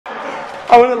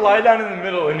I want to lie down in the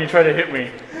middle and you try to hit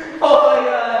me. Oh my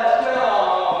gosh,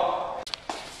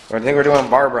 no. I think we're doing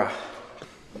Barbara.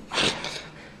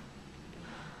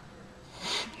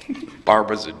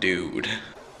 Barbara's a dude.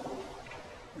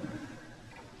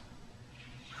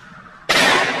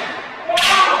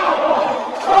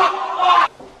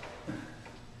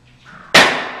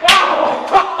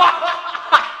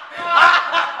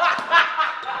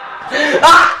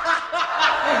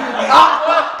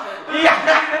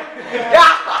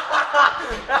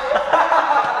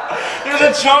 There's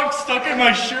a chunk stuck in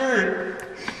my shirt.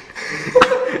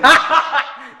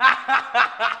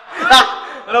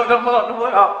 Don't pull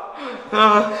it out.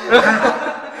 That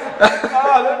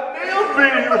nailed me.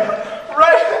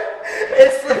 Right.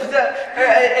 It slipped out.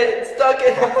 It stuck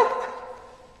in.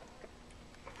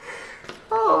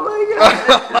 Oh my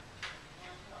god.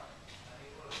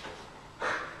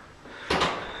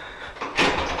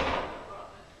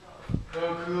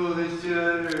 Oh cool, this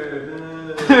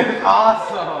shit.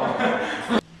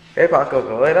 Awesome. Hey Paco,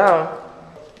 go lay down.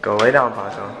 Go lay down,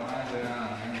 Paco.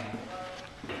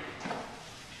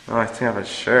 Oh, I still have a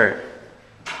shirt.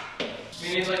 We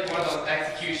need like one of those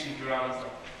execution drums.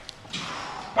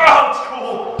 Oh, it's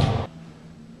cool.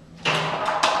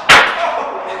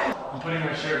 I'm putting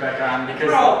my shirt back on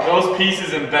because those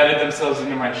pieces embedded themselves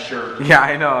into my shirt. Yeah,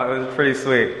 I know. It was pretty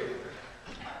sweet.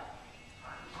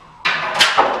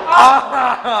 Ow!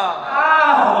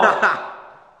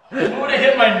 It would have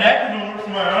hit my neck if it weren't for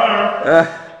my arm.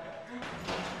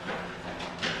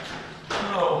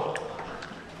 Oh.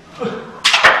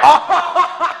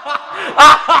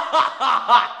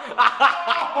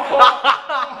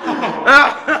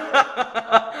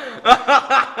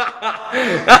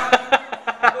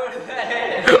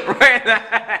 Right in the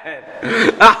head.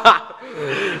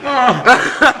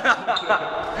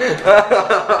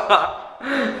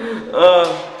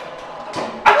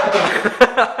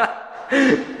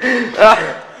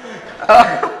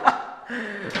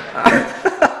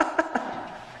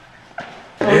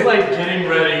 I was like getting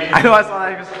ready. I know, I saw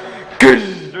that just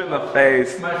goosh in the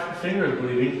face. My finger is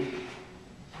bleeding.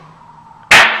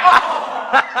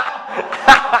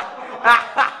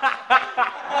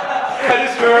 I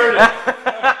just heard it.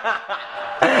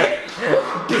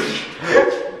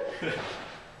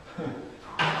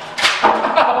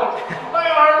 My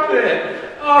armpit.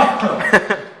 Oh.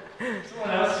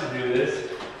 Someone else should do this.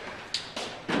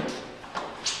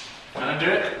 Wanna do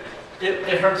it?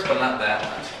 It hurts, but not that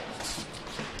much.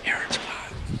 It hurts a lot.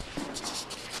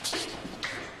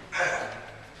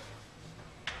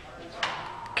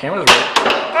 Camera's ready.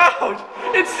 Oh,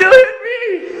 it still hit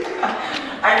me.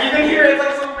 I can hear it. It's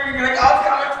like so weird. You're like, oh, it's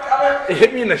coming, it's coming. It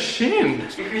hit me in the shin.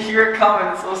 You can hear it coming.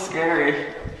 It's so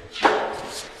scary.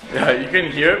 Yeah, you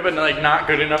can hear it, but like not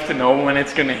good enough to know when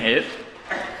it's gonna hit.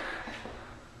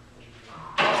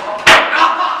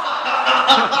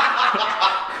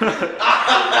 It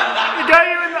got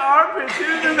you in the armpit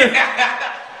too, didn't it?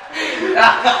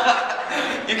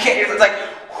 You can't. It's like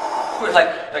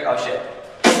oh shit.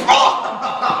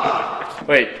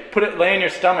 Wait, lay in your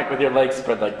stomach with your legs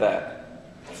spread like that.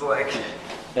 It's like,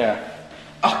 Yeah.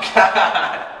 oh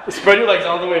god. Spread your legs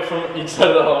all the way from each side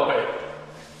of the hallway.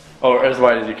 Or as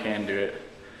wide as you can do it.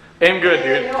 Aim good,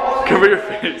 dude. Cover your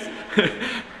face.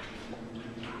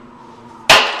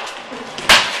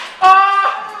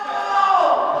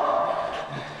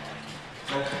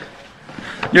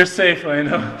 You're safe,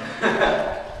 Lando.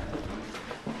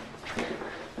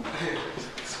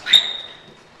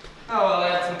 Oh well, I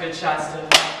had some good shots to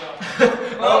go.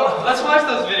 Well, let's watch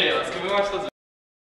those videos. Can we watch those videos?